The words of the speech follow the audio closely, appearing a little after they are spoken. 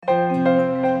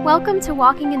Welcome to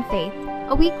Walking in Faith,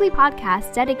 a weekly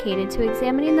podcast dedicated to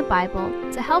examining the Bible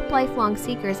to help lifelong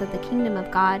seekers of the kingdom of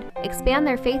God expand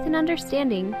their faith and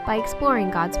understanding by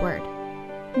exploring God's Word.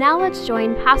 Now let's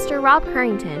join Pastor Rob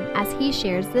Harrington as he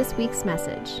shares this week's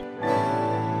message.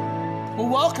 Well,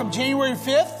 welcome, January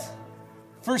 5th,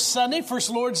 first Sunday, first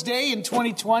Lord's Day in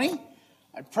 2020.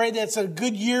 I pray that's a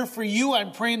good year for you.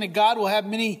 I'm praying that God will have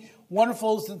many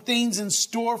wonderful things in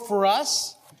store for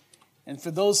us. And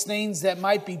for those things that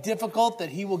might be difficult, that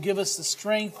He will give us the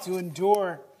strength to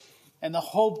endure and the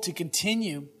hope to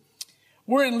continue.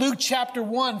 We're in Luke chapter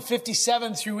 1,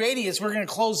 57 through 80, as we're going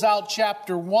to close out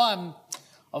chapter 1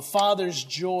 of Father's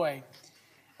Joy.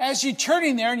 As you're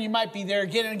turning there, and you might be there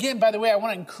again, and again, by the way, I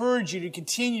want to encourage you to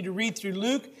continue to read through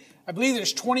Luke. I believe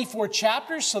there's 24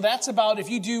 chapters, so that's about, if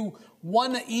you do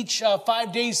one each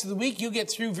 5 days of the week, you'll get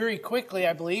through very quickly,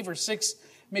 I believe, or six.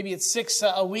 Maybe it's six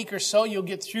a week or so. You'll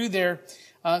get through there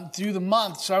through the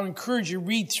month. So I would encourage you to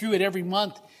read through it every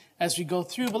month as we go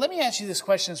through. But let me ask you this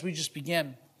question as we just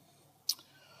begin.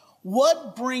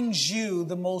 What brings you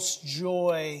the most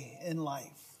joy in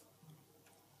life?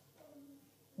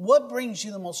 What brings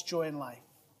you the most joy in life?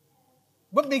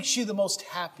 What makes you the most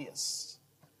happiest?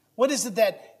 What is it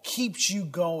that keeps you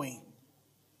going?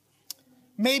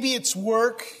 Maybe it's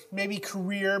work, maybe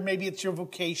career, maybe it's your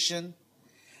vocation.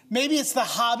 Maybe it's the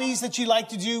hobbies that you like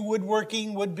to do,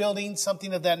 woodworking, wood building,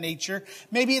 something of that nature.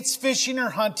 Maybe it's fishing or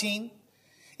hunting.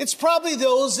 It's probably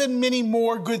those and many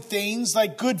more good things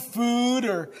like good food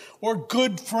or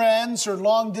good friends or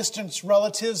long distance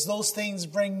relatives. Those things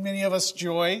bring many of us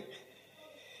joy.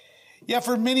 Yeah,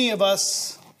 for many of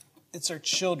us, it's our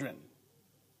children.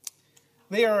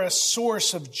 They are a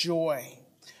source of joy.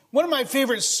 One of my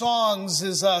favorite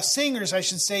singers,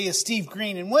 is Steve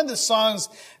Green. And one of the songs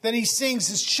that he sings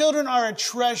is, "Children are a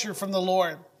treasure from the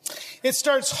Lord." It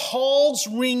starts, "Halls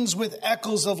rings with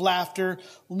echoes of laughter,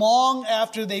 long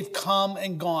after they've come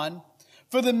and gone.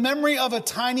 For the memory of a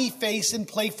tiny face and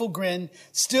playful grin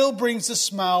still brings a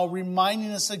smile,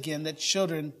 reminding us again that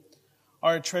children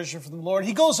are a treasure from the Lord."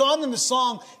 He goes on in the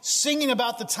song singing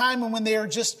about the time when they are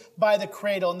just by the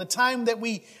cradle and the time that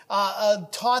we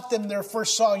taught them their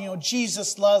first song,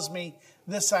 "Jesus loves me,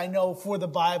 this I know, for the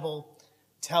Bible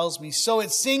tells me." So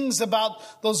it sings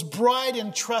about those bright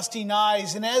and trusting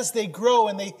eyes, and as they grow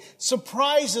and they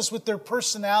surprise us with their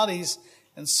personalities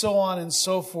and so on and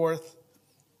so forth.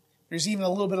 There's even a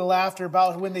little bit of laughter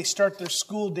about when they start their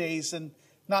school days and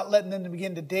not letting them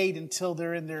begin to date until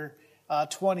they're in their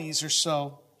 20s or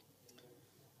so.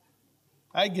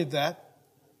 I get that.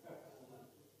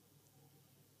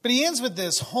 But he ends with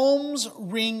this: "Homes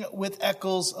ring with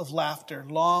echoes of laughter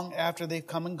long after they've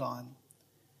come and gone.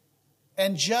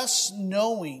 And just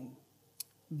knowing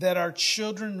that our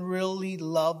children really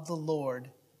love the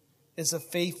Lord is a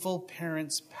faithful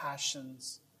parent's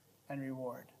passions and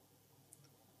reward."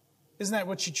 Isn't that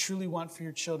what you truly want for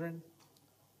your children?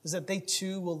 Is that they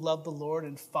too will love the Lord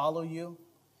and follow you?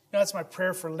 That's my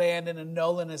prayer for Landon and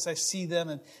Nolan as I see them.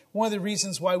 And one of the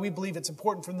reasons why we believe it's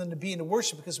important for them to be into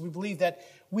worship, because we believe that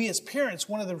we as parents,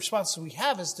 one of the responsibilities we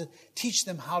have is to teach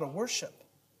them how to worship.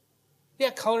 Yeah,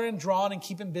 color and drawing and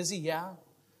keep them busy, yeah.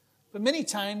 But many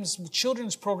times,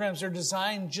 children's programs are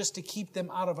designed just to keep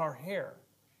them out of our hair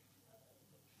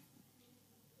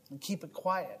and keep it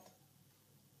quiet.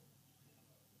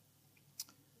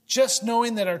 Just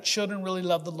knowing that our children really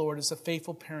love the Lord is a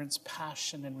faithful parent's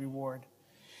passion and reward.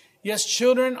 Yes,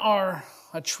 children are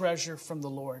a treasure from the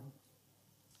Lord.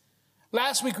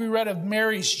 Last week we read of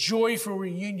Mary's joyful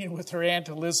reunion with her Aunt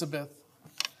Elizabeth.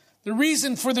 The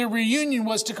reason for their reunion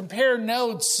was to compare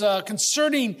notes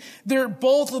concerning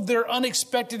both of their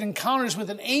unexpected encounters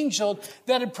with an angel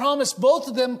that had promised both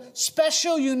of them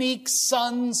special, unique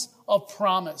sons of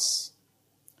promise.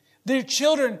 Their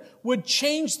children would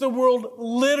change the world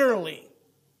literally.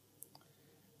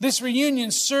 This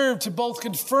reunion served to both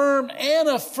confirm and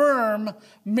affirm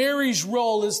Mary's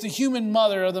role as the human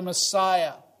mother of the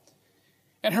Messiah.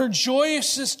 And her joyous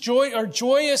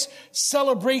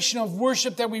celebration of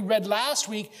worship that we read last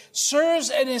week serves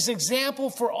as an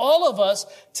example for all of us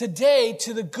today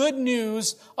to the good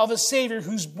news of a Savior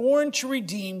who's born to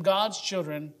redeem God's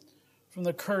children from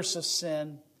the curse of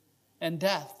sin and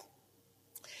death.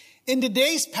 In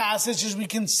today's passage, as we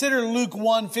consider Luke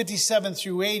 1, 57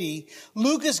 through 80,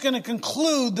 Luke is going to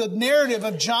conclude the narrative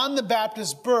of John the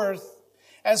Baptist's birth.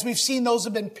 As we've seen, those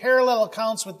have been parallel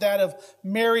accounts with that of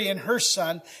Mary and her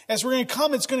son. As we're going to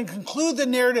come, it's going to conclude the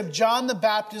narrative of John the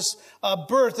Baptist's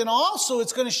birth. And also,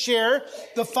 it's going to share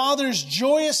the Father's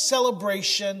joyous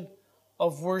celebration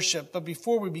of worship. But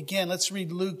before we begin, let's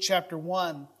read Luke chapter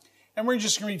 1, And we're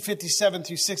just going to read 57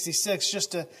 through 66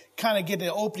 just to kind of get an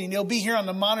opening. It'll be here on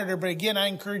the monitor, but again, I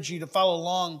encourage you to follow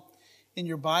along in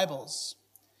your Bibles.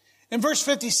 In verse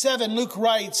 57, Luke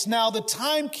writes, "Now the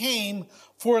time came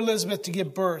for Elizabeth to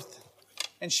give birth,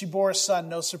 and she bore a son,"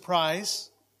 no surprise.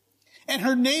 "And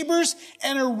her neighbors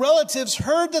and her relatives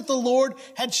heard that the Lord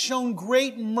had shown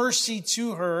great mercy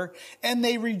to her, and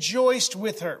they rejoiced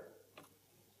with her."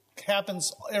 It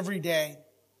happens every day.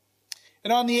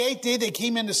 "And on the 8th day they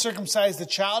came in to circumcise the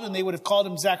child, and they would have called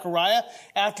him Zechariah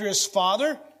after his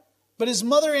father. But his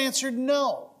mother answered,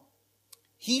 'No,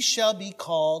 he shall be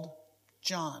called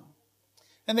John.'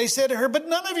 And they said to her, 'But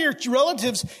none of your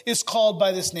relatives is called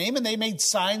by this name.' And they made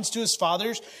signs to his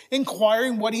fathers,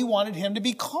 inquiring what he wanted him to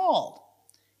be called.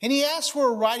 And he asked for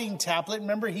a writing tablet."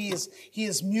 Remember, he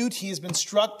is mute. He has been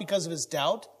struck because of his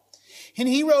doubt. "And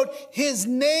he wrote, 'His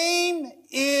name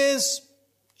is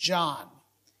John.'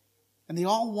 And they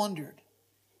all wondered.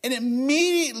 And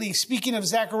immediately, speaking of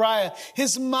Zechariah,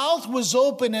 his mouth was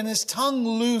open and his tongue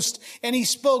loosed, and he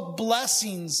spoke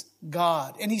blessing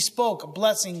God.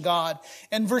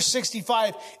 And verse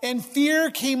 65, "And fear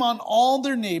came on all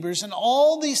their neighbors, and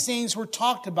all these things were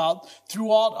talked about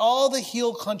throughout all the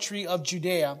hill country of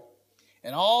Judea.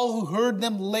 And all who heard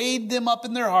them laid them up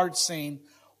in their hearts, saying,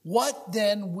 'What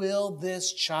then will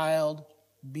this child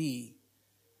be?'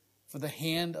 For the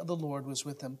hand of the Lord was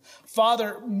with him."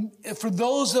 Father, for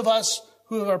those of us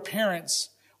who are parents,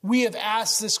 we have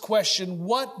asked this question: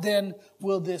 what then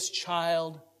will this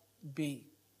child be?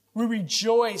 We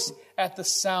rejoice at the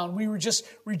sound. We were just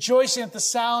rejoicing at the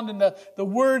sound and the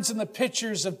words and the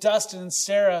pictures of Dustin and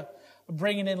Sarah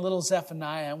bringing in little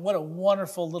Zephaniah. And what a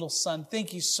wonderful little son.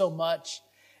 Thank you so much.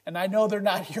 And I know they're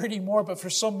not here anymore, but for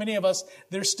so many of us,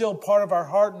 they're still part of our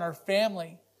heart and our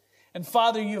family. And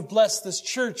Father, you have blessed this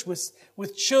church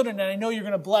with children, and I know you're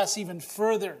going to bless even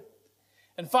further.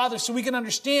 And Father, so we can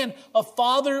understand a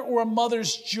father or a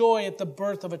mother's joy at the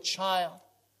birth of a child.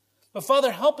 But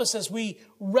Father, help us as we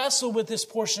wrestle with this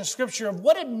portion of Scripture of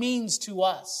what it means to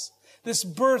us. This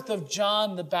birth of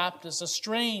John the Baptist, a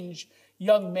strange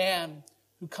young man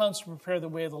who comes to prepare the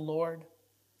way of the Lord.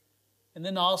 And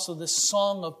then also this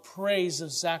song of praise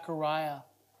of Zechariah.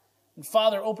 And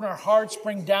Father, open our hearts,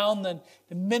 bring down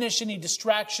diminish any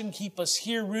distraction, keep us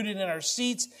here rooted in our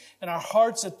seats, and our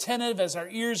hearts attentive as our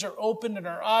ears are opened and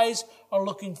our eyes are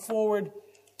looking forward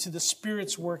to the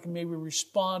Spirit's work, and may we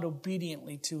respond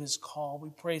obediently to his call. We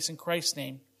praise in Christ's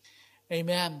name.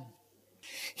 Amen.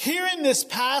 Here in this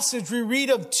passage, we read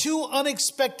of two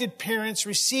unexpected parents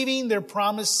receiving their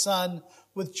promised son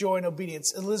with joy and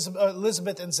obedience,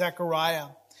 Elizabeth and Zechariah.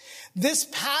 This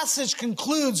passage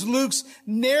concludes Luke's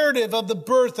narrative of the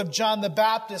birth of John the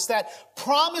Baptist, that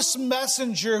promised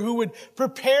messenger who would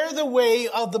prepare the way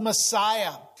of the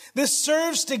Messiah. This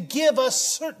serves to give us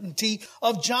certainty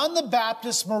of John the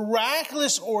Baptist's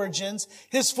miraculous origins,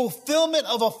 his fulfillment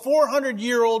of a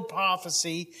 400-year-old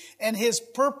prophecy, and his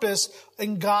purpose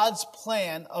in God's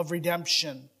plan of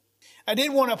redemption. I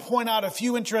did want to point out a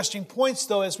few interesting points,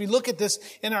 though, as we look at this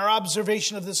in our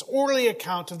observation of this early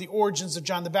account of the origins of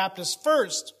John the Baptist.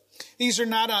 First, these are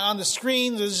not on the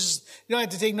screen. You don't have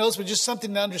to take notes, but just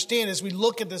something to understand as we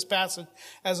look at this passage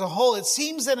as a whole. It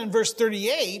seems that in verse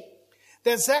 38,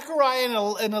 that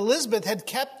Zechariah and Elizabeth had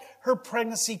kept her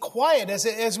pregnancy quiet,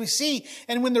 as we see.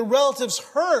 And when the relatives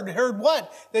heard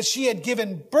what? That she had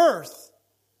given birth,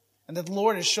 and that the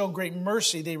Lord has shown great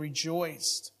mercy, they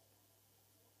rejoiced.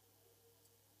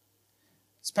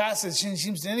 This passage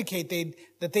seems to indicate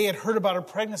that they had heard about her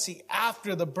pregnancy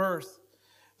after the birth.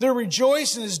 Their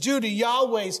rejoicing is due to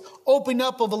Yahweh's opening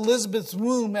up of Elizabeth's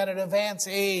womb at an advanced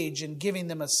age and giving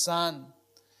them a son.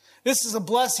 This is a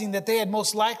blessing that they had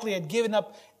most likely had given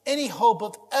up any hope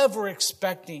of ever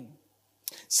expecting.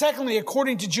 Secondly,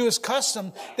 according to Jewish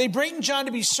custom, they bring John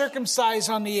to be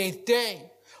circumcised on the 8th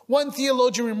day. One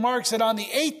theologian remarks that on the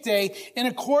 8th day, in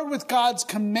accord with God's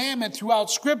commandment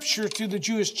throughout Scripture to the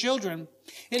Jewish children,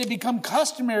 it had become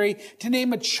customary to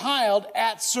name a child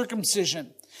at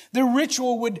circumcision. The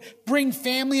ritual would bring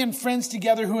family and friends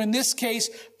together who, in this case,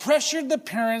 pressured the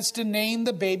parents to name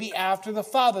the baby after the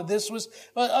father. This was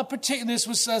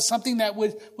something that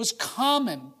was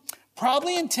common,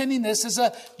 probably intending this as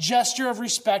a gesture of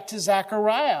respect to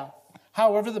Zechariah.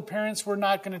 However, the parents were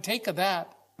not going to take of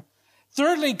that.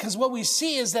 Thirdly, because what we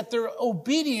see is that their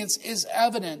obedience is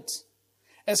evident.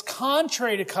 As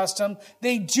contrary to custom,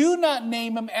 they do not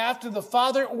name him after the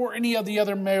father or any of the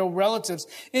other male relatives.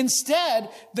 Instead,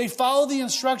 they follow the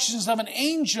instructions of an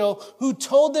angel who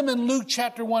told them in Luke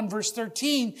chapter 1, verse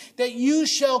 13, that you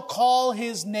shall call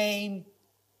his name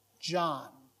John.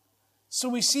 So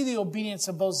we see the obedience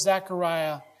of both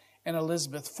Zechariah and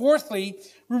Elizabeth. Fourthly,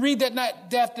 we read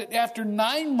that after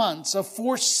 9 months of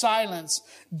forced silence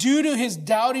due to his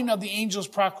doubting of the angel's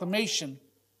proclamation,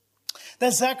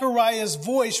 that Zechariah's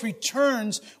voice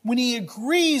returns when he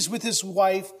agrees with his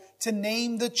wife to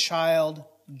name the child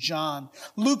John.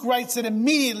 Luke writes that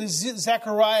immediately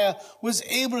Zechariah was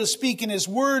able to speak, and his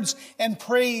words and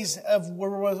praise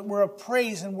were of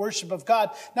praise and worship of God.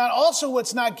 Now, also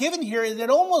what's not given here is it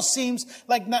almost seems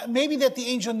like maybe that the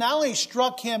angel not only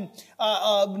struck him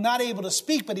not able to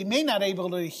speak, but he may not able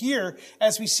to hear,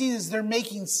 as we see as they're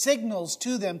making signals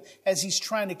to them as he's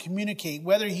trying to communicate.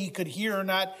 Whether he could hear or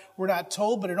not, we're not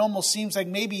told, but it almost seems like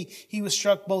maybe he was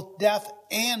struck both deaf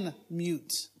and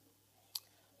mute.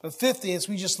 But fifthly, as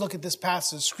we just look at this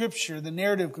passage of Scripture, the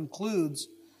narrative concludes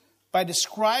by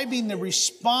describing the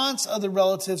response of the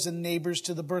relatives and neighbors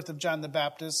to the birth of John the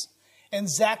Baptist and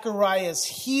Zechariah's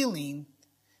healing,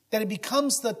 that it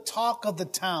becomes the talk of the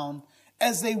town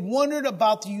as they wondered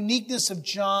about the uniqueness of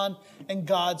John and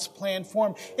God's plan for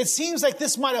him. It seems like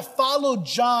this might have followed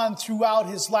John throughout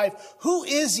his life. Who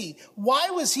is he?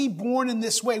 Why was he born in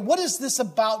this way? What is this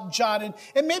about John?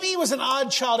 And maybe he was an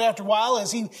odd child after a while,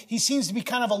 as he seems to be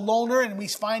kind of a loner, and we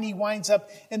find he winds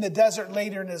up in the desert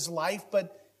later in his life.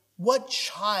 But what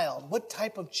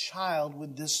type of child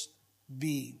would this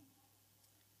be?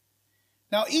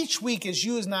 Now, each week, as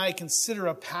you and I consider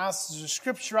a passage of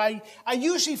Scripture, I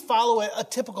usually follow a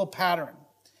typical pattern.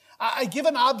 I give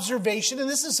an observation, and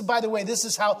this is, by the way, this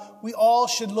is how we all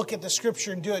should look at the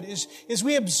Scripture and do it, is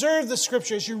we observe the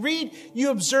Scripture. As you read, you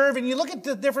observe, and you look at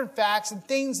the different facts and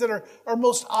things that are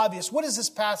most obvious. What is this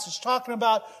passage talking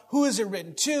about? Who is it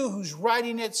written to? Who's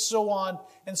writing it? So on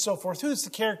and so forth. Who's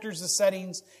the characters, the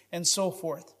settings, and so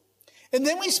forth. And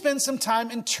then we spend some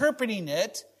time interpreting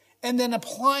it and then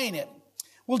applying it.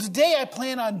 Well, today I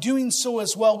plan on doing so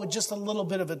as well with just a little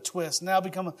bit of a twist. And that'll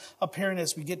become apparent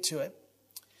as we get to it.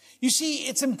 You see,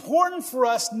 it's important for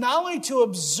us not only to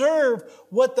observe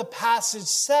what the passage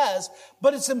says,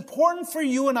 but it's important for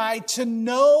you and I to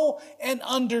know and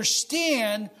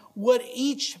understand what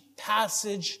each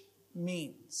passage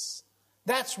means.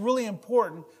 That's really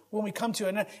important when we come to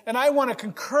it. And I want to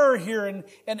concur here and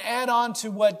add on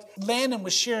to what Landon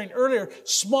was sharing earlier.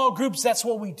 Small groups, that's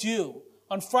what we do.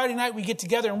 On Friday night, we get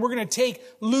together and we're going to take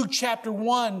Luke chapter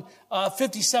 1,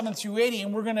 57 through 80,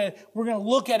 and we're going to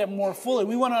look at it more fully.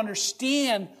 We want to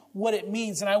understand what it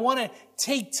means. And I want to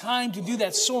take time to do that.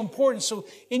 It's so important. So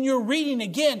in your reading,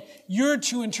 again, you're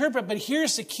to interpret. But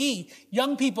here's the key.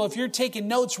 Young people, if you're taking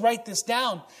notes, write this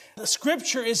down. The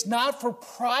Scripture is not for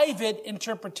private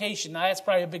interpretation. Now, that's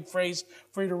probably a big phrase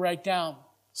for you to write down.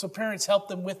 So parents, help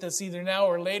them with this either now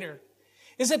or later.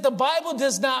 Is that the Bible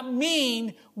does not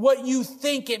mean what you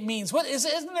think it means. What is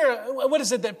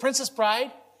it, that Princess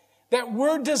Bride? That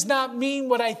word does not mean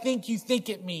what I think you think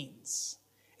it means.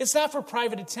 It's not for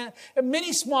private intent. And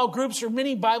many small groups or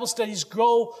many Bible studies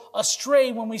go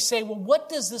astray when we say, well, what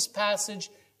does this passage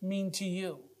mean to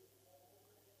you?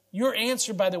 Your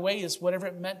answer, by the way, is whatever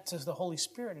it meant to the Holy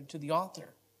Spirit and to the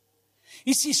author.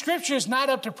 You see, Scripture is not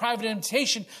up to private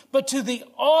interpretation, but to the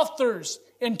author's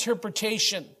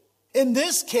interpretation. In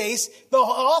this case, the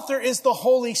author is the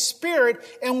Holy Spirit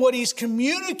and what he's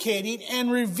communicating and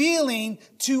revealing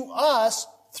to us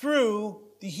through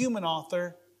the human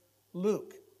author,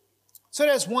 Luke. So it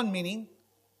has one meaning.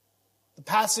 The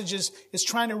passage is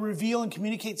trying to reveal and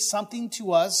communicate something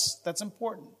to us that's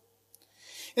important.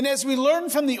 And as we learn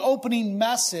from the opening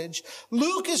message,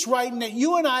 Luke is writing that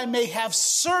you and I may have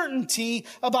certainty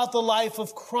about the life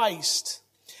of Christ.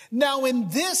 Now, in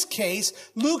this case,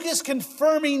 Luke is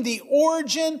confirming the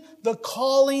origin, the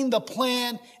calling, the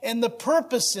plan, and the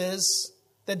purposes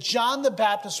that John the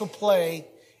Baptist will play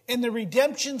in the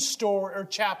redemption story or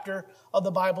chapter of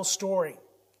the Bible story.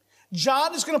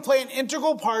 John is going to play an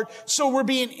integral part, so we're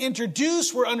being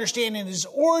introduced, we're understanding his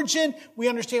origin, we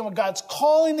understand what God's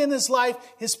calling in his life,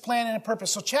 his plan and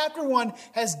purpose. So chapter 1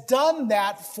 has done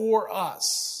that for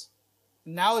us.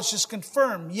 Now it's just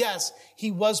confirmed, yes, he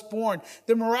was born.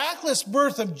 The miraculous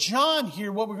birth of John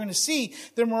here, what we're going to see,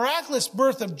 the miraculous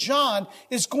birth of John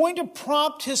is going to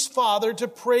prompt his father to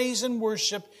praise and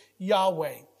worship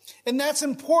Yahweh. And that's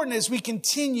important as we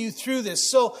continue through this.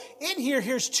 So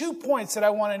here's 2 points that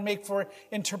I want to make for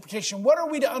interpretation. What are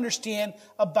we to understand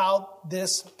about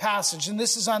this passage? And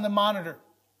this is on the monitor.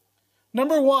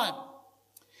 Number 1.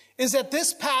 Is that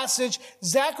this passage,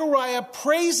 Zechariah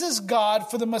praises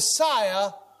God for the Messiah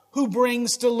who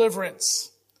brings deliverance.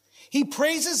 He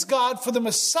praises God for the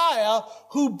Messiah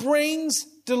who brings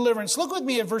deliverance. Look with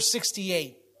me at verse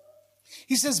 68.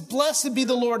 He says, "Blessed be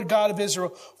the Lord God of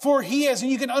Israel, for he has," and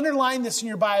you can underline this in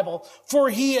your Bible, "for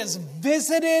he has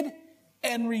visited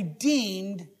and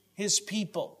redeemed his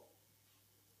people,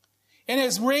 and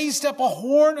has raised up a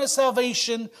horn of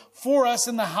salvation for us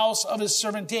in the house of his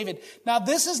servant David. Now,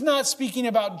 this is not speaking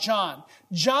about John.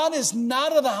 John is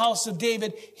not of the house of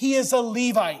David. He is a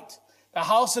Levite. The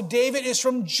house of David is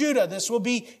from Judah. This will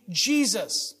be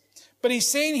Jesus. But he's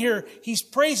saying here, he's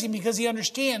praising because he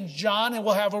understands John and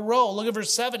will have a role. Look at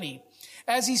verse 70.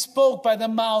 As he spoke by the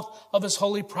mouth of his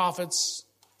holy prophets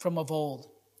from of old,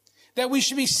 that we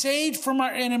should be saved from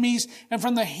our enemies and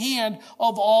from the hand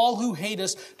of all who hate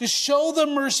us, to show the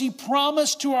mercy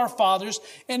promised to our fathers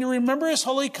and to remember his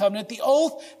holy covenant, the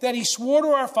oath that he swore to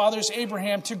our fathers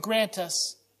Abraham to grant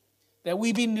us, that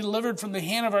we, being delivered from the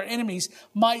hand of our enemies,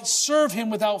 might serve him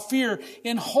without fear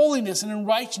in holiness and in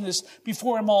righteousness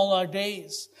before him all our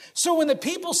days. So when the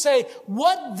people say,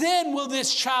 what then will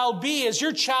this child be? As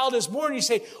your child is born, you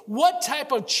say, what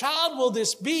type of child will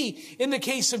this be? In the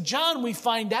case of John, we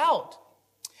find out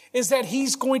is that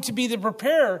he's going to be the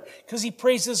preparer because he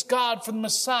praises God for the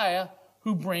Messiah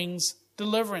who brings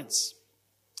deliverance.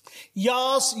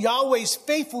 Yahweh's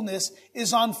faithfulness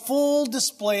is on full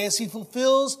display as he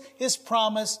fulfills his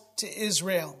promise to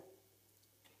Israel,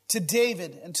 to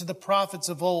David, and to the prophets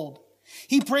of old.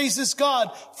 He praises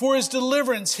God for his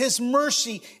deliverance, his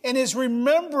mercy, and his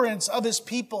remembrance of his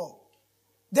people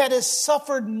that has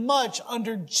suffered much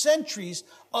under centuries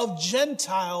of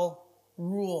Gentile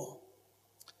rule.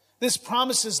 This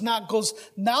promise goes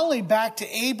not only back to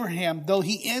Abraham, though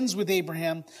he ends with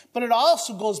Abraham, but it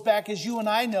also goes back, as you and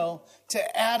I know,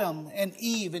 to Adam and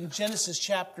Eve in Genesis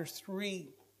chapter 3.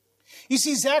 You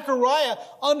see, Zechariah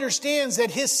understands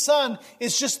that his son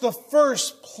is just the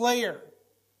first player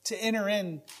to enter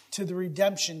into the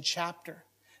redemption chapter,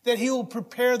 that he will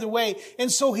prepare the way.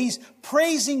 And so he's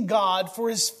praising God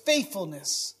for his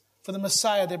faithfulness for the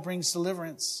Messiah that brings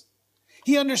deliverance.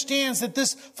 He understands that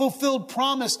this fulfilled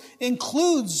promise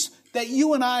includes that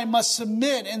you and I must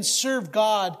submit and serve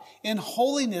God in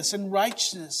holiness and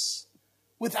righteousness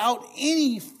without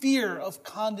any fear of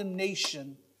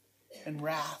condemnation and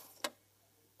wrath.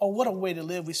 Oh, what a way to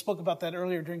live. We spoke about that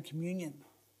earlier during communion.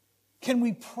 Can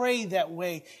we pray that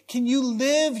way? Can you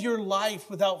live your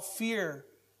life without fear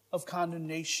of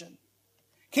condemnation?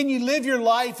 Can you live your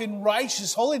life in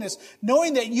righteous holiness,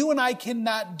 knowing that you and I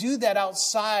cannot do that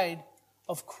outside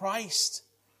of Christ,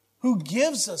 who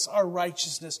gives us our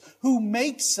righteousness, who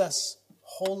makes us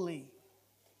holy?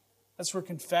 That's where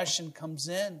confession comes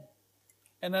in,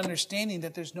 and understanding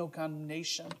that there's no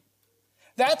condemnation.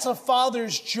 That's a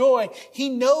father's joy. He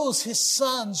knows his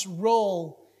son's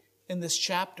role in this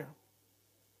chapter.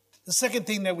 The second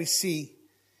thing that we see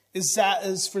is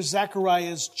for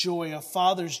Zechariah's joy, a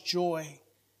father's joy.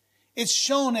 It's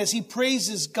shown as he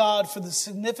praises God for the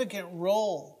significant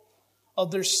role of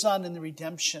their son in the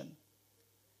redemption.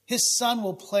 His son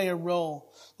will play a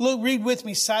role. Look, read with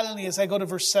me silently as I go to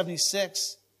verse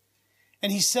 76.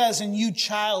 And he says, and you,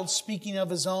 child, speaking of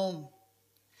his own,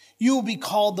 you will be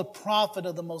called the prophet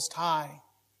of the Most High.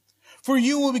 For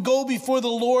you will go before the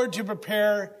Lord to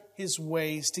prepare his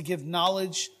ways, to give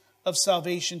knowledge of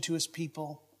salvation to his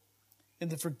people and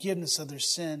the forgiveness of their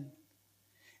sin.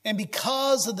 And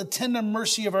because of the tender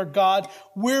mercy of our God,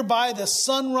 whereby the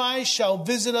sunrise shall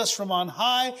visit us from on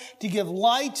high, to give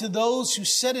light to those who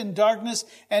sit in darkness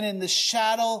and in the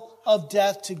shadow of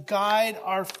death, to guide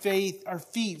our feet,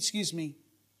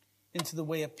 into the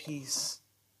way of peace.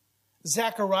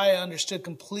 Zechariah understood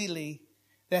completely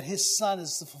that his son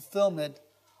is the fulfillment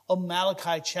of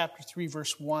Malachi chapter 3,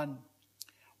 verse 1,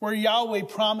 where Yahweh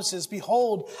promises,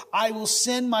 behold, I will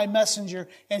send my messenger,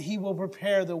 and he will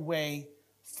prepare the way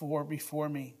before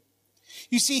me.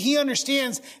 You see, he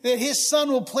understands that his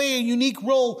son will play a unique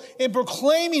role in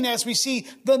proclaiming, as we see,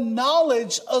 the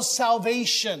knowledge of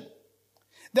salvation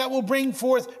that will bring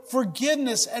forth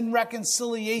forgiveness and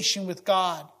reconciliation with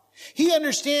God. He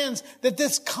understands that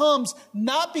this comes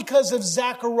not because of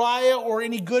Zechariah or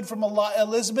any good from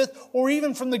Elizabeth or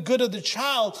even from the good of the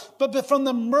child, but from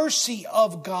the mercy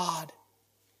of God.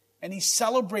 And he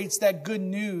celebrates that good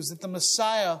news that the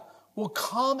Messiah will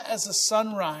come as a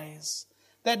sunrise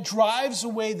that drives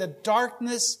away the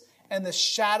darkness and the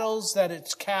shadows that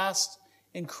it's cast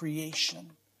in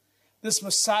creation. This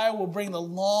Messiah will bring the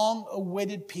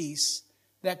long-awaited peace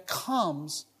that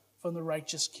comes from the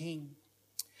righteous King.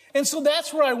 And so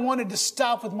that's where I wanted to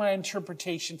stop with my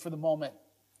interpretation for the moment.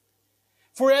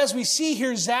 For as we see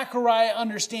here, Zechariah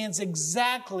understands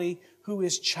exactly who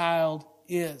his child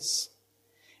is.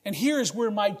 And here is where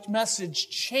my message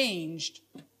changed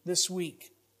this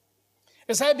week.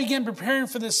 As I began preparing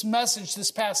for this message this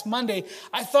past Monday,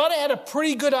 I thought I had a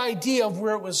pretty good idea of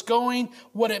where it was going,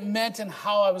 what it meant, and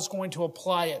how I was going to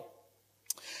apply it.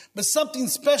 But something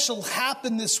special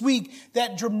happened this week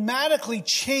that dramatically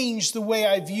changed the way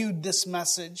I viewed this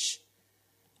message.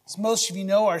 As most of you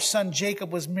know, our son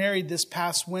Jacob was married this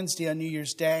past Wednesday on New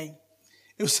Year's Day.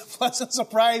 It was a pleasant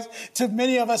surprise to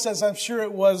many of us, as I'm sure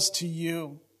it was to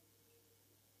you.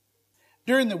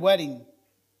 During the wedding,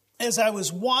 as I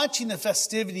was watching the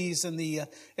festivities and the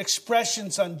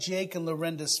expressions on Jake and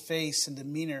Lorenda's face and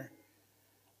demeanor,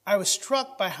 I was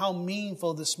struck by how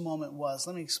meaningful this moment was.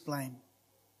 Let me explain.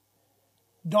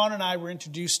 Dawn and I were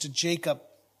introduced to Jacob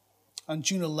on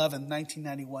June 11,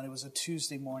 1991. It was a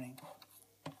Tuesday morning.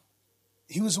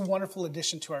 He was a wonderful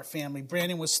addition to our family.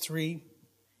 Brandon was 3.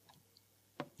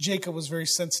 Jacob was very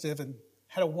sensitive and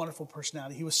had a wonderful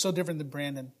personality. He was so different than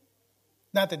Brandon.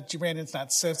 Not that Brandon's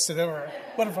not sensitive or a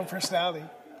wonderful personality,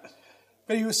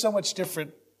 but he was so much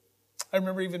different. I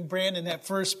remember even Brandon at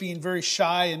first being very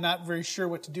shy and not very sure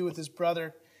what to do with his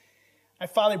brother. I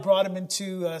finally brought him in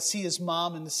to see his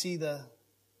mom and to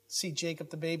see Jacob,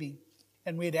 the baby.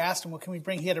 And we had asked him, well, can we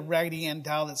bring, he had a Raggedy Ann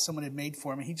doll that someone had made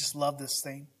for him, and he just loved this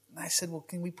thing. And I said, well,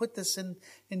 can we put this in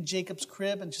Jacob's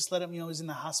crib and just let him, he's in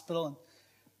the hospital? And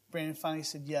Brandon finally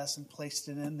said yes and placed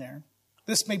it in there.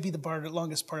 This may be the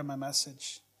longest part of my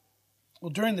message.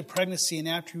 Well, during the pregnancy and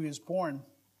after he was born,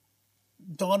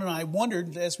 Dawn and I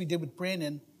wondered, as we did with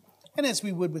Brandon, and as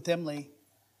we would with Emily,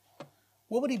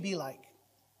 what would he be like?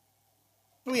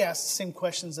 We asked the same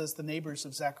questions as the neighbors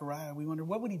of Zechariah. We wondered,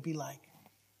 what would he be like?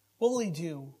 What will he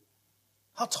do?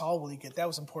 How tall will he get? That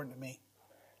was important to me.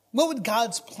 What would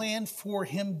God's plan for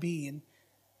him be? And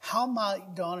how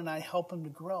might Dawn and I help him to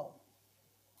grow?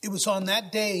 It was on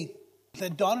that day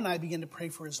that Dawn and I began to pray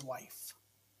for his wife.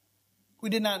 We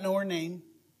did not know her name.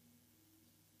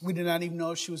 We did not even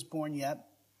know if she was born yet.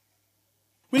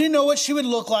 We didn't know what she would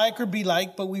look like or be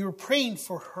like, but we were praying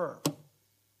for her.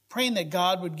 Praying that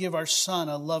God would give our son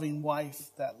a loving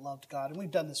wife that loved God. And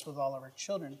we've done this with all of our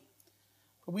children.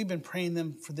 But we've been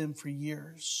praying for them for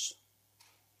years.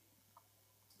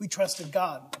 We trusted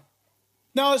God.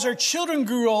 Now, as our children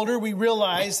grew older, we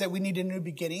realized that we needed a new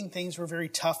beginning. Things were very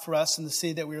tough for us in the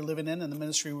city that we were living in and the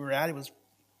ministry we were at. It was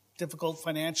difficult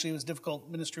financially. It was difficult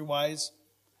ministry-wise.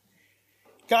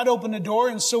 God opened the door,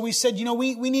 and so we said,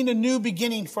 we need a new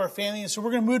beginning for our family, and so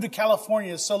we're going to move to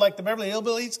California. So like the Beverly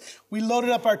Hillbillies, we loaded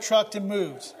up our truck and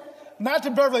moved. Not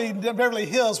to Beverly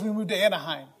Hills, we moved to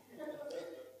Anaheim.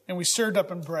 And we served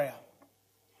up in Brea.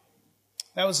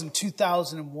 That was in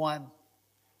 2001.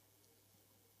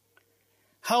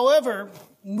 However,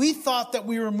 we thought that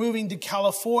we were moving to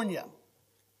California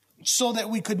so that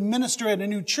we could minister at a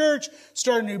new church,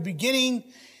 start a new beginning.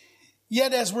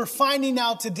 Yet as we're finding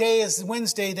out today as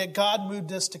Wednesday that God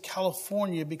moved us to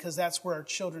California because that's where our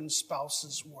children's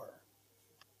spouses were.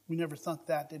 We never thought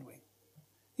that, did we?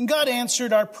 And God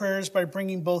answered our prayers by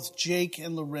bringing both Jake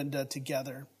and Lorinda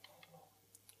together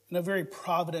in a very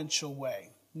providential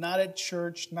way. Not at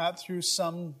church, not through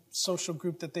some social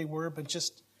group that they were, but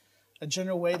just a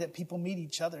general way that people meet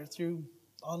each other through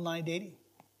online dating.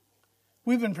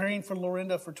 We've been praying for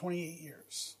Lorinda for 28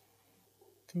 years.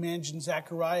 Imagine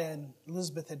Zechariah and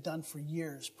Elizabeth had done for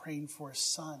years, praying for a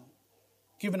son,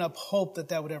 giving up hope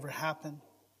that would ever happen.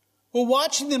 Well,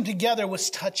 watching them together was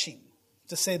touching,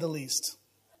 to say the least.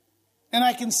 And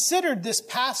I considered this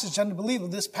passage unbelievable.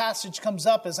 This passage comes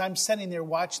up as I'm sitting there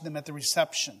watching them at the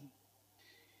reception.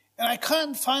 And I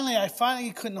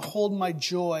finally couldn't hold my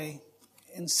joy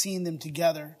in seeing them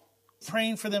together,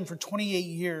 praying for them for 28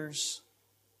 years.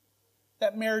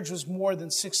 That marriage was more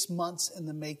than 6 months in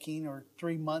the making or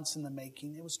 3 months in the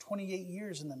making. It was 28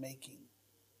 years in the making.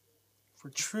 For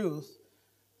truth,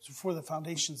 it was before the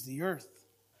foundations of the earth.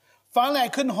 Finally, I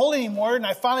couldn't hold it anymore, and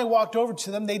I finally walked over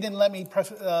to them. They didn't let me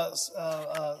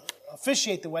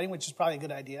officiate the wedding, which is probably a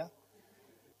good idea.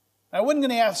 I wasn't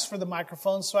going to ask for the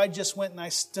microphone, so I just went and I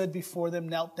stood before them,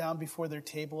 knelt down before their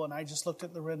table, and I just looked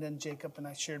at Lorinda and Jacob, and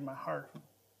I shared my heart.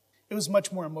 It was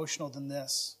much more emotional than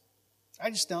this. I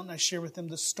just knelt and I shared with them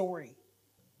the story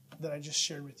that I just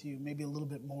shared with you, maybe a little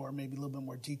bit more, maybe a little bit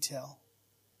more detail.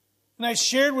 And I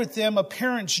shared with them a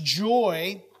parent's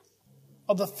joy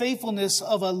of the faithfulness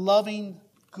of a loving,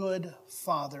 good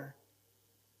Father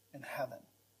in heaven.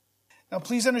 Now,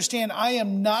 please understand, I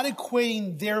am not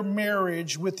equating their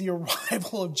marriage with the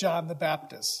arrival of John the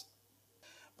Baptist.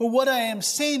 But what I am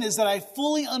saying is that I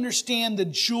fully understand the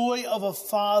joy of a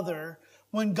father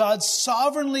when God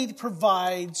sovereignly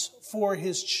provides for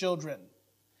his children.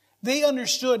 They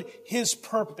understood his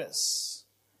purpose.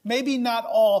 Maybe not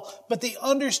all, but they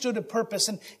understood a purpose.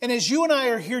 And as you and I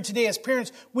are here today as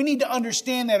parents, we need to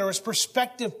understand that, or as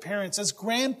prospective parents, as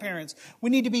grandparents, we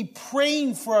need to be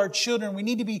praying for our children. We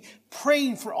need to be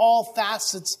praying for all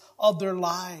facets of their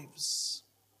lives.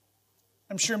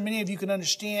 I'm sure many of you can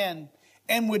understand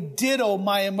and would ditto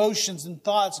my emotions and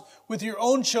thoughts with your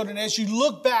own children as you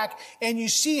look back and you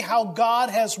see how God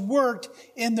has worked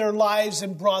in their lives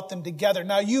and brought them together.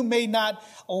 Now, you may not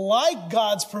like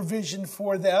God's provision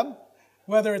for them,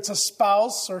 whether it's a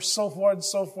spouse or so forth and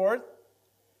so forth,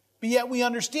 but yet we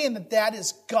understand that that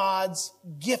is God's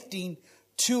gifting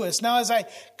to us. Now, as I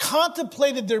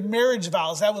contemplated their marriage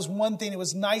vows, that was one thing. It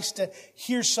was nice to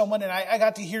hear someone, and I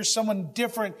got to hear someone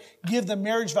different give the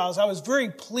marriage vows. I was very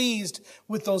pleased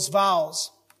with those vows.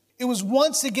 It was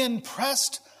once again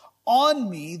pressed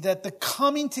on me that the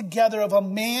coming together of a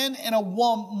man and a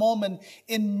woman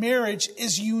in marriage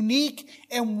is a unique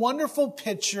and wonderful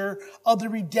picture of the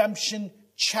redemption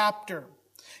chapter.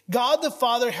 God the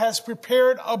Father has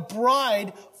prepared a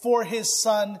bride for his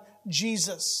Son,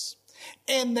 Jesus.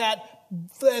 And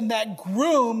that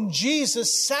groom,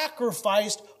 Jesus,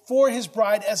 sacrificed for his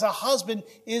bride as a husband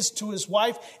is to his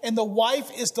wife. And the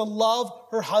wife is to love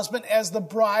her husband as the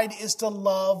bride is to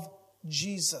love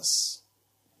Jesus.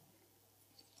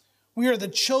 We are the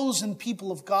chosen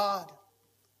people of God.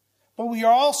 But we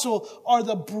are also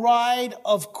the bride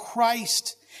of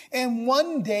Christ. And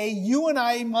one day you and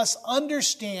I must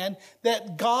understand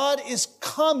that God is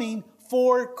coming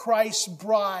for Christ's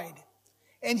bride.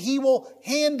 And he will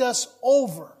hand us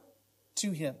over to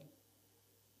him.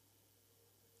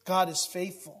 God is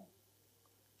faithful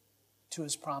to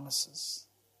his promises.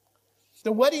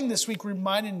 The wedding this week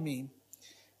reminded me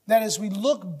that as we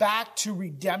look back to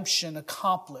redemption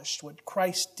accomplished, what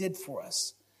Christ did for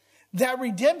us, that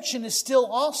redemption is still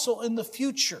also in the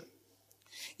future.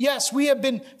 Yes, we have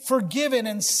been forgiven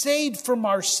and saved from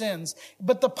our sins,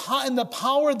 but the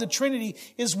power of the Trinity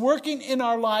is working in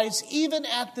our lives even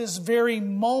at this very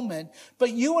moment.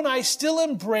 But you and I still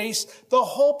embrace the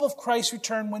hope of Christ's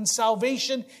return when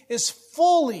salvation is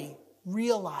fully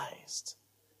realized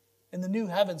in the new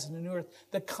heavens and the new earth,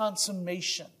 the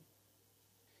consummation.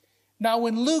 Now,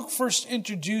 when Luke first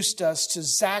introduced us to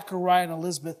Zachariah and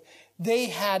Elizabeth, they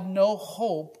had no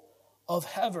hope of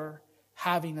ever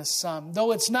having a son.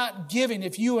 Though it's not given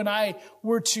if you and I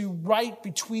were to write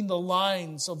between the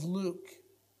lines of Luke,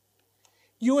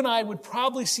 you and I would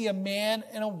probably see a man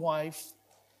and a wife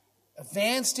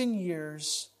advanced in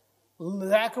years,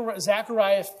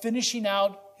 Zachariah finishing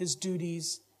out his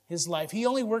duties, his life. He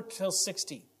only worked till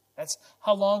 60. That's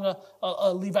how long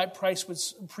a Levite priest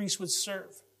would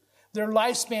serve. Their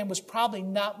lifespan was probably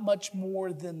not much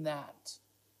more than that.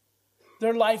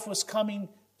 Their life was coming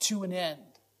to an end.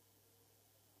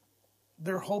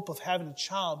 Their hope of having a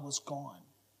child was gone.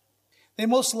 They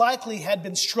most likely had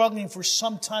been struggling for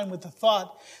some time with the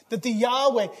thought that the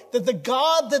Yahweh, that the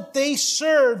God that they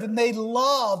served and they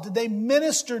loved, and they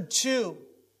ministered to,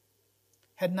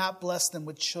 had not blessed them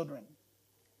with children.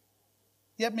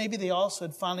 Yet maybe they also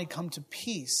had finally come to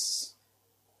peace.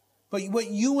 But what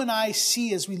you and I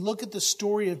see as we look at the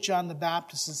story of John the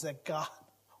Baptist is that God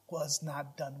was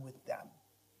not done with them.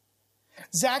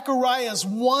 Zachariah's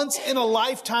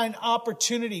once-in-a-lifetime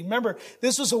opportunity. Remember,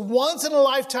 this was a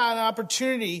once-in-a-lifetime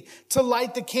opportunity to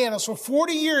light the candles. For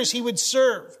 40 years he would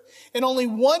serve. And only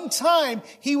one time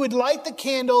he would light the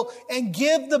candle and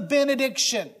give the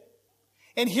benediction.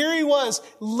 And here he was,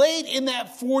 late in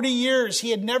that 40 years.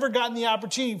 He had never gotten the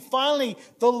opportunity. Finally,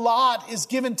 the lot is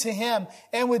given to him.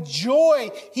 And with joy,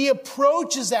 he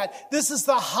approaches that. This is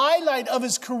the highlight of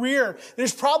his career.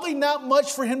 There's probably not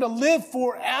much for him to live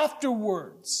for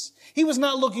afterwards. He was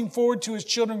not looking forward to his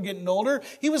children getting older.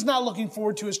 He was not looking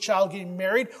forward to his child getting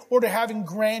married or to having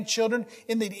grandchildren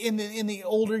in the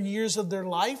older years of their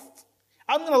life.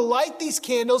 I'm going to light these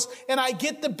candles and I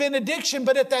get the benediction.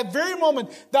 But at that very moment,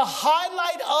 the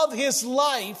highlight of his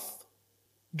life,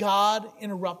 God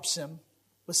interrupts him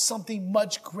with something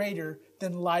much greater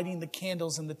than lighting the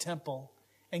candles in the temple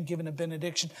and giving a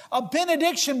benediction. A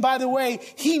benediction, by the way,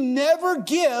 he never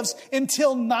gives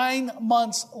until 9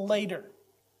 months later.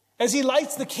 As he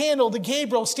lights the candle, the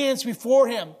Gabriel stands before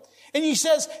him. And he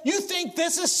says, you think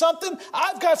this is something?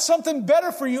 I've got something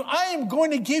better for you. I am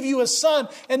going to give you a son,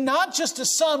 and not just a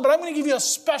son, but I'm going to give you a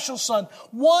special son,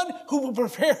 one who will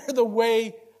prepare the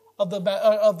way of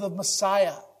the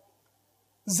Messiah.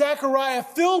 Zechariah,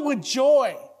 filled with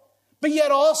joy, but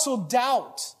yet also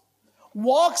doubt,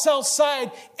 walks outside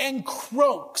and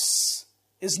croaks,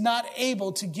 is not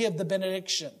able to give the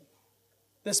benediction.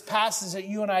 This passage that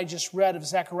you and I just read of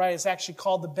Zechariah is actually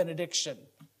called the benediction.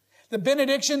 The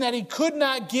benediction that he could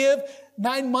not give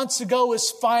 9 months ago is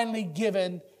finally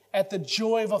given at the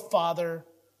joy of a father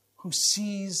who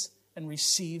sees and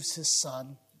receives his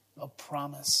son of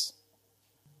promise.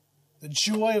 The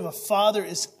joy of a father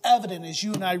is evident as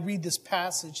you and I read this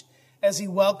passage as he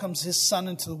welcomes his son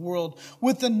into the world,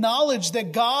 with the knowledge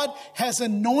that God has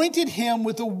anointed him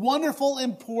with a wonderful,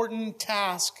 important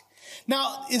task.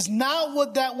 Now, is not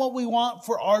what we want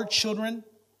for our children?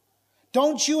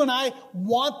 Don't you and I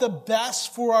want the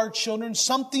best for our children?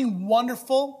 Something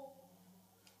wonderful?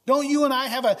 Don't you and I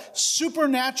have a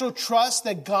supernatural trust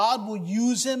that God will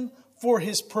use him for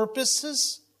his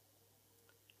purposes?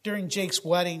 During Jake's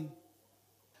wedding,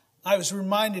 I was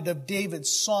reminded of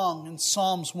David's song in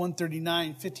Psalms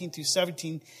 139, 15 through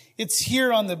 17. It's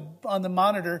here on the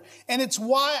monitor, and it's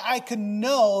why I can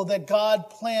know that God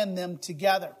planned them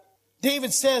together.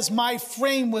 David says, "My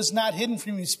frame was not hidden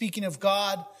from you," speaking of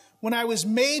God, "when I was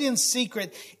made in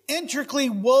secret, intricately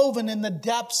woven in the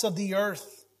depths of the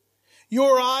earth.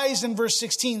 Your eyes," in verse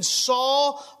 16,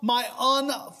 "saw my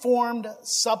unformed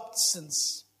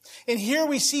substance." And here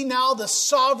we see now the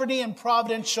sovereignty and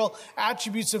providential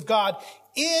attributes of God.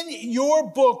 In your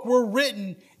book were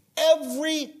written,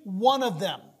 every one of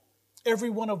them.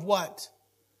 Every one of what?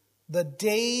 The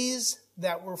days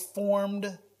that were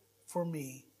formed for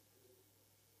me,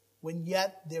 when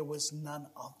yet there was none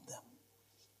of them.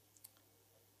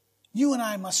 You and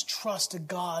I must trust a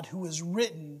God who has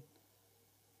written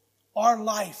our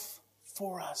life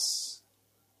for us.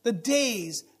 The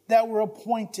days that were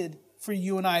appointed for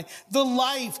you and I. The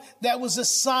life that was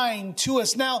assigned to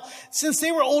us. Now, since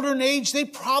they were older in age, they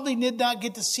probably did not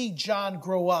get to see John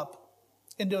grow up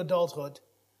into adulthood.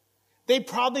 They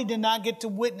probably did not get to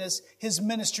witness his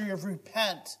ministry of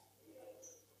repent,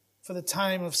 for the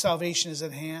time of salvation is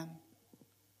at hand.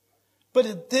 But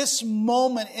at this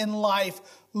moment in life,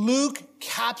 Luke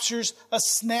captures a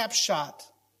snapshot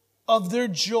of their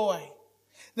joy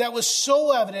that was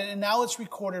so evident, and now it's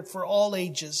recorded for all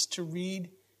ages to read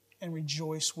and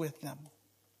rejoice with them.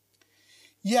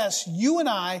 Yes, you and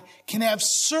I can have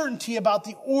certainty about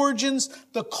the origins,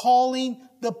 the calling,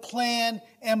 the plan,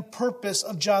 and purpose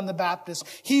of John the Baptist.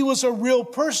 He was a real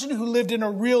person who lived in a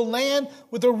real land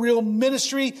with a real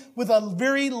ministry with a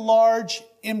very large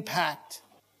impact.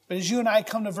 But as you and I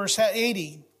come to verse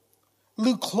 80,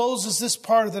 Luke closes this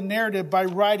part of the narrative by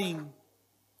writing,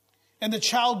 "And the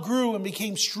child grew and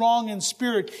became strong in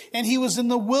spirit, and he was in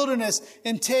the wilderness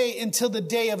until the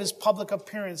day of his public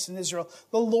appearance in Israel."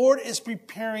 The Lord is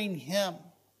preparing him.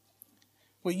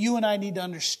 What you and I need to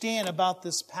understand about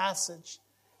this passage,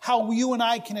 how you and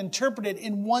I can interpret it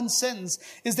in one sentence,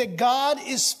 is that God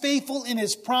is faithful in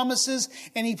his promises,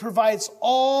 and he provides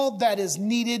all that is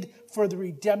needed for the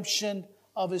redemption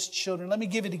of his children. Let me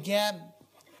give it again.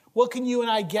 What can you and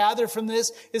I gather from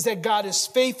this is that God is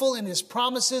faithful in his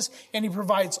promises, and he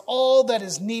provides all that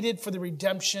is needed for the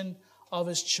redemption of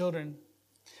his children.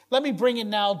 Let me bring it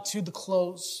now to the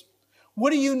close. What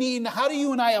do you need, and how do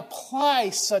you and I apply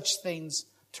such things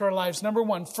to our lives? Number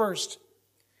one, first,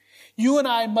 you and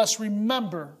I must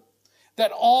remember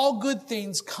that all good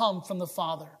things come from the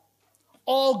Father.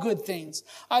 All good things.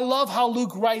 I love how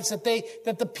Luke writes that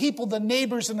the people, the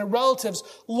neighbors and the relatives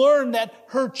learned that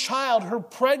her child, her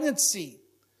pregnancy,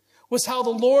 was how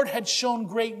the Lord had shown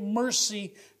great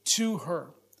mercy to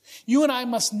her. You and I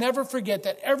must never forget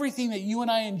that everything that you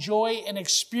and I enjoy and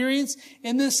experience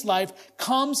in this life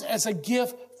comes as a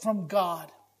gift from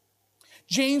God.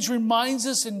 James reminds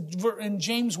us in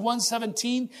James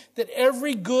 1:17 that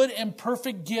every good and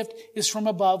perfect gift is from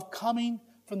above, coming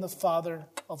from the Father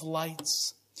of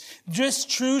lights. This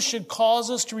truth should cause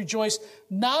us to rejoice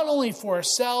not only for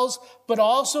ourselves, but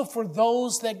also for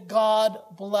those that God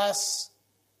bless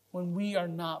when we are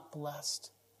not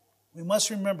blessed. We must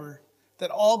remember that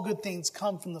all good things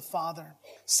come from the Father.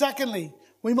 Secondly,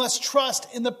 we must trust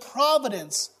in the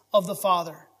providence of the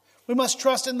Father. We must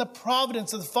trust in the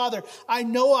providence of the Father. I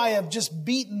know I have just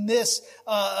beaten this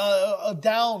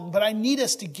down, but I need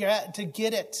us to get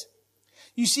it.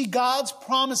 You see, God's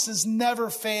promises never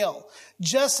fail.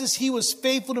 Just as he was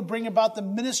faithful to bring about the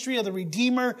ministry of the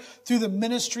Redeemer through the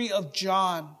ministry of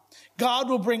John, God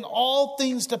will bring all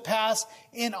things to pass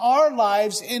in our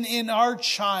lives and in our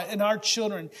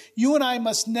children. You and I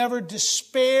must never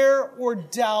despair or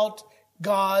doubt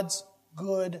God's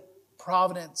good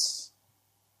providence.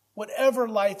 Whatever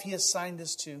life he assigned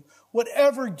us to,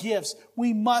 whatever gifts,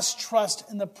 we must trust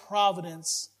in the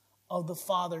providence of the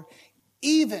Father,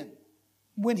 even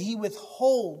when he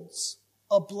withholds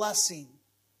a blessing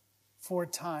for a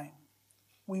time.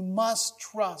 We must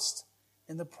trust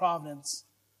in the providence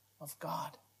of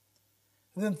God.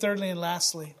 And then thirdly and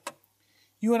lastly,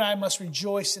 you and I must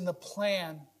rejoice in the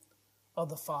plan of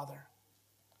the Father.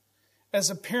 As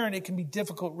a parent, it can be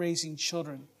difficult raising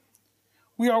children.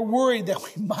 We are worried that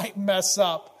we might mess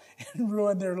up and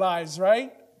ruin their lives,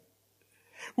 right?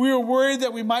 We are worried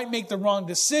that we might make the wrong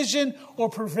decision or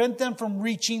prevent them from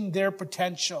reaching their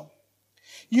potential.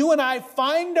 You and I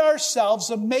find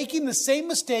ourselves making the same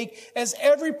mistake as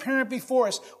every parent before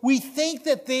us. We think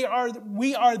that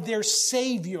we are their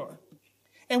savior.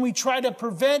 And we try to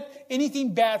prevent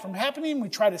anything bad from happening. We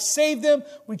try to save them.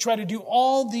 We try to do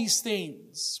all these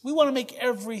things. We want to make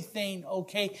everything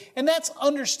okay. And that's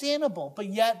understandable. But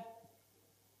yet,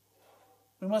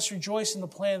 we must rejoice in the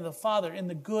plan of the Father, in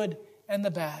the good and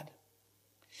the bad.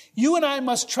 You and I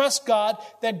must trust God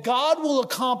that God will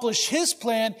accomplish His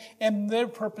plan and their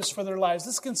purpose for their lives.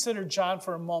 Let's consider John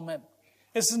for a moment.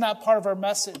 This is not part of our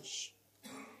message.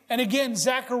 And again,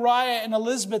 Zechariah and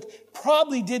Elizabeth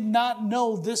probably did not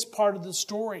know this part of the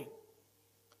story.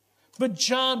 But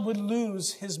John would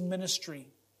lose his ministry.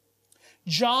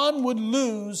 John would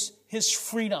lose his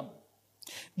freedom.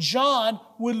 John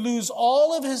would lose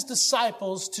all of his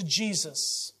disciples to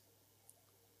Jesus.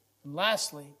 And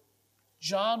lastly,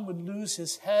 John would lose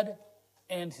his head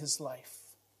and his life.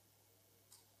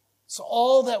 So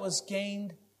all that was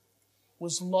gained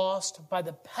was lost by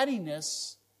the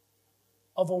pettiness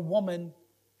of a woman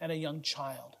and a young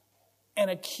child, and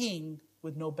a king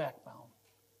with no backbone.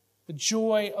 The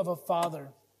joy of a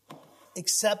father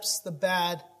accepts the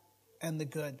bad and the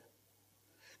good.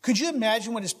 Could you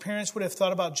imagine what his parents would have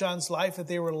thought about John's life if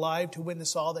they were alive to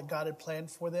witness all that God had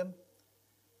planned for them?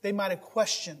 They might have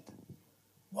questioned,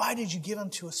 why did you give him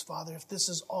to us, Father, if this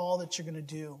is all that you're going to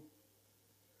do?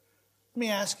 Let me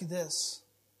ask you this.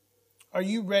 Are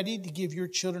you ready to give your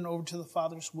children over to the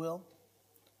Father's will?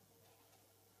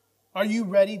 Are you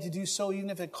ready to do so even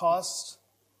if it comes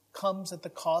at the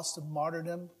cost of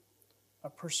martyrdom or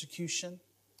persecution?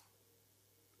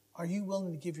 Are you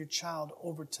willing to give your child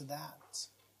over to that?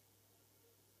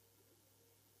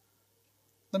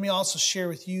 Let me also share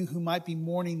with you who might be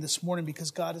mourning this morning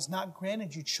because God has not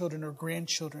granted you children or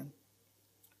grandchildren,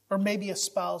 or maybe a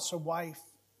spouse or wife.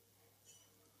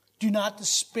 Do not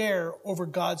despair over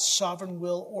God's sovereign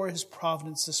will or His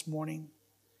providence this morning.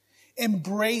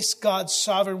 Embrace God's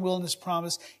sovereign will and His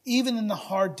promise, even in the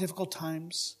hard, difficult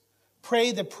times.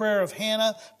 Pray the prayer of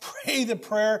Hannah. Pray the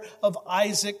prayer of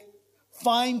Isaac.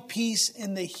 Find peace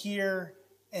in the here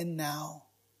and now.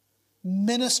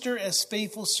 Minister as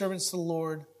faithful servants to the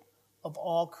Lord of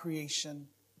all creation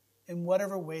in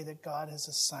whatever way that God has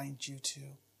assigned you to.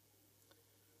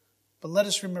 But let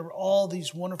us remember all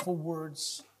these wonderful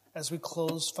words as we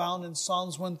close, found in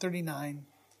Psalms 139,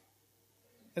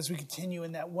 as we continue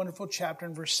in that wonderful chapter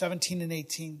in verse 17 and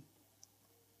 18.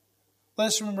 Let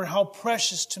us remember how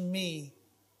precious to me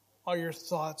are your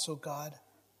thoughts, O God.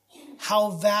 How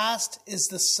vast is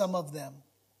the sum of them.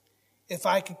 If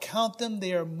I could count them,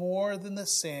 they are more than the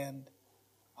sand.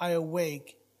 I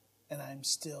awake and I am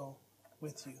still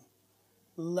with you.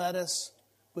 Let us,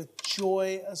 with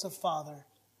joy as a father,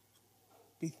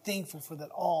 be thankful for that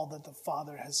all that the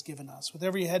Father has given us. With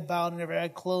every head bowed and every eye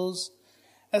closed,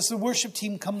 as the worship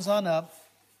team comes on up,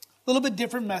 a little bit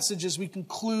different message as we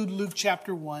conclude Luke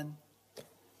chapter 1.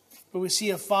 But we see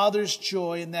a father's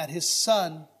joy in that his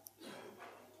son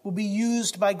will be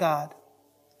used by God.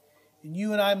 And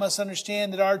you and I must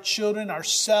understand that our children,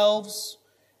 ourselves,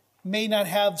 may not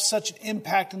have such an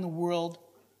impact in the world,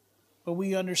 but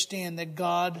we understand that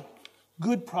God,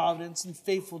 good providence and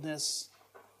faithfulness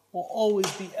will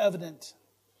always be evident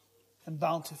and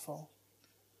bountiful.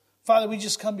 Father, we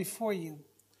just come before you.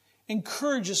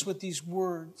 Encourage us with these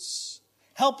words.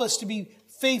 Help us to be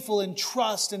faithful and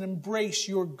trust and embrace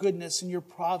your goodness and your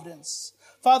providence.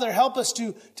 Father, help us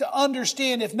to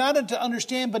understand, if not to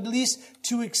understand, but at least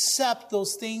to accept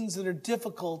those things that are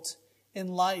difficult in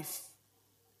life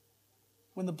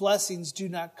when the blessings do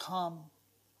not come.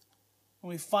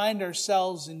 When we find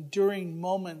ourselves enduring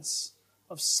moments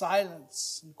of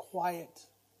silence and quiet.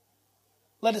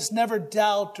 Let us never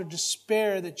doubt or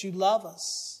despair that you love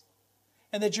us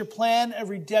and that your plan of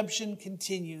redemption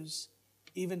continues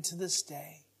even to this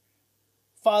day.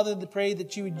 Father, I pray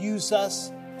that you would use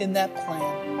us in that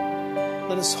plan.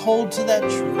 Let us hold to that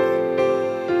truth.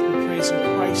 We praise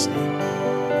in Christ's name.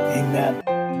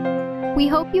 Amen. We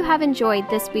hope you have enjoyed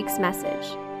this week's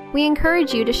message. We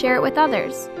encourage you to share it with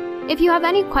others. If you have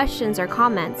any questions or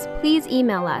comments, please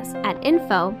email us at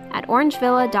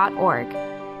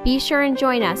info@orangevilla.org. Be sure and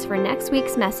join us for next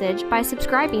week's message by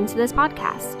subscribing to this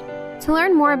podcast. To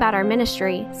learn more about our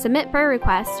ministry, submit prayer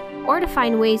requests, or to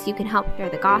find ways you can help share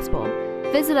the gospel,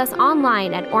 visit us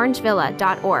online at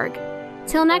orangevilla.org.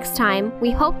 Till next time,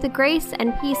 we hope the grace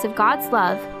and peace of God's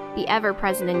love be ever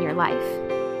present in your life.